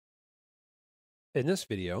In this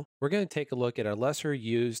video, we're going to take a look at a lesser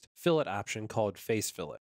used fillet option called Face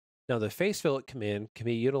Fillet. Now, the Face Fillet command can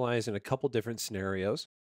be utilized in a couple different scenarios.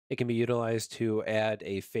 It can be utilized to add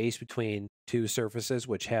a face between two surfaces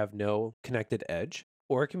which have no connected edge,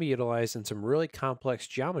 or it can be utilized in some really complex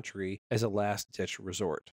geometry as a last ditch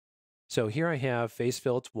resort. So here I have Face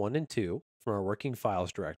Fillets 1 and 2 from our working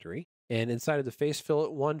files directory. And inside of the Face Fillet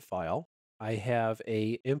 1 file, I have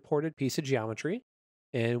a imported piece of geometry.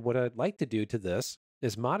 And what I'd like to do to this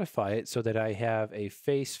is modify it so that I have a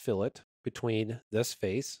face fillet between this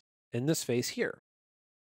face and this face here.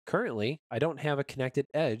 Currently, I don't have a connected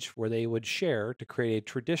edge where they would share to create a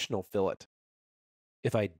traditional fillet.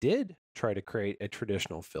 If I did try to create a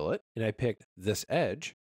traditional fillet and I picked this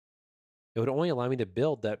edge, it would only allow me to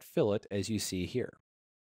build that fillet as you see here.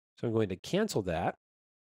 So I'm going to cancel that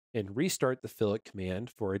and restart the fillet command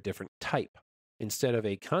for a different type. Instead of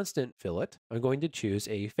a constant fillet, I'm going to choose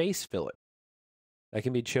a face fillet. That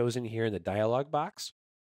can be chosen here in the dialog box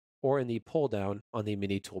or in the pull down on the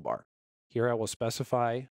mini toolbar. Here I will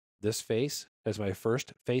specify this face as my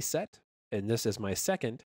first face set and this as my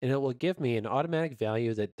second, and it will give me an automatic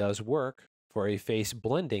value that does work for a face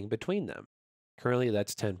blending between them. Currently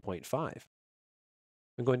that's 10.5.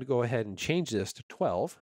 I'm going to go ahead and change this to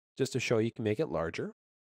 12 just to show you can make it larger,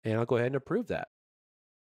 and I'll go ahead and approve that.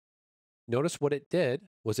 Notice what it did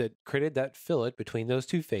was it created that fillet between those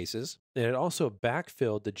two faces, and it also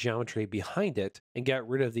backfilled the geometry behind it and got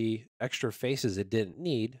rid of the extra faces it didn't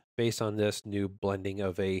need based on this new blending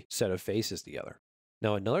of a set of faces together.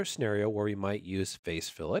 Now, another scenario where we might use face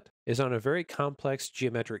fillet is on a very complex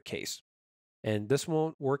geometric case. And this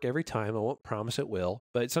won't work every time, I won't promise it will,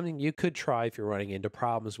 but it's something you could try if you're running into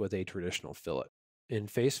problems with a traditional fillet. In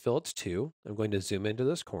Face Fillets 2, I'm going to zoom into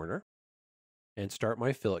this corner and start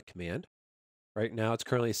my fillet command. Right now it's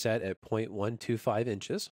currently set at 0.125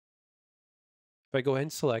 inches. If I go ahead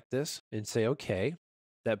and select this and say OK,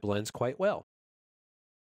 that blends quite well.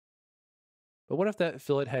 But what if that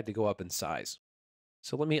fillet had to go up in size?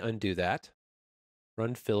 So let me undo that,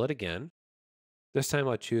 run fillet again. This time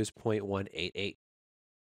I'll choose 0.188.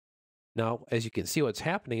 Now, as you can see, what's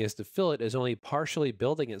happening is the fillet is only partially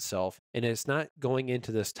building itself and it's not going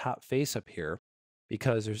into this top face up here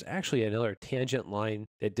because there's actually another tangent line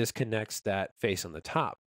that disconnects that face on the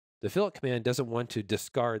top. The fillet command doesn't want to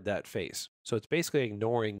discard that face. So it's basically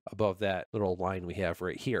ignoring above that little line we have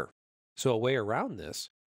right here. So a way around this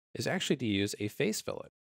is actually to use a face fillet.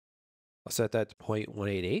 I'll set that to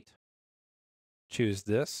 0.188. Choose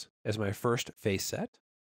this as my first face set.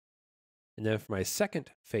 And then for my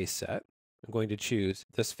second face set, I'm going to choose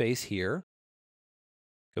this face here,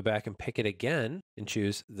 go back and pick it again and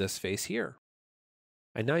choose this face here.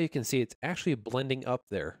 And now you can see it's actually blending up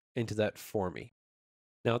there into that for me.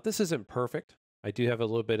 Now, this isn't perfect. I do have a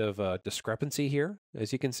little bit of a discrepancy here,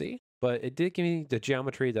 as you can see, but it did give me the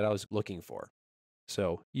geometry that I was looking for.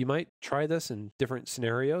 So you might try this in different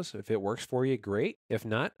scenarios. If it works for you, great. If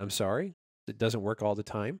not, I'm sorry. It doesn't work all the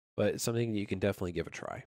time, but it's something that you can definitely give a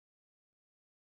try.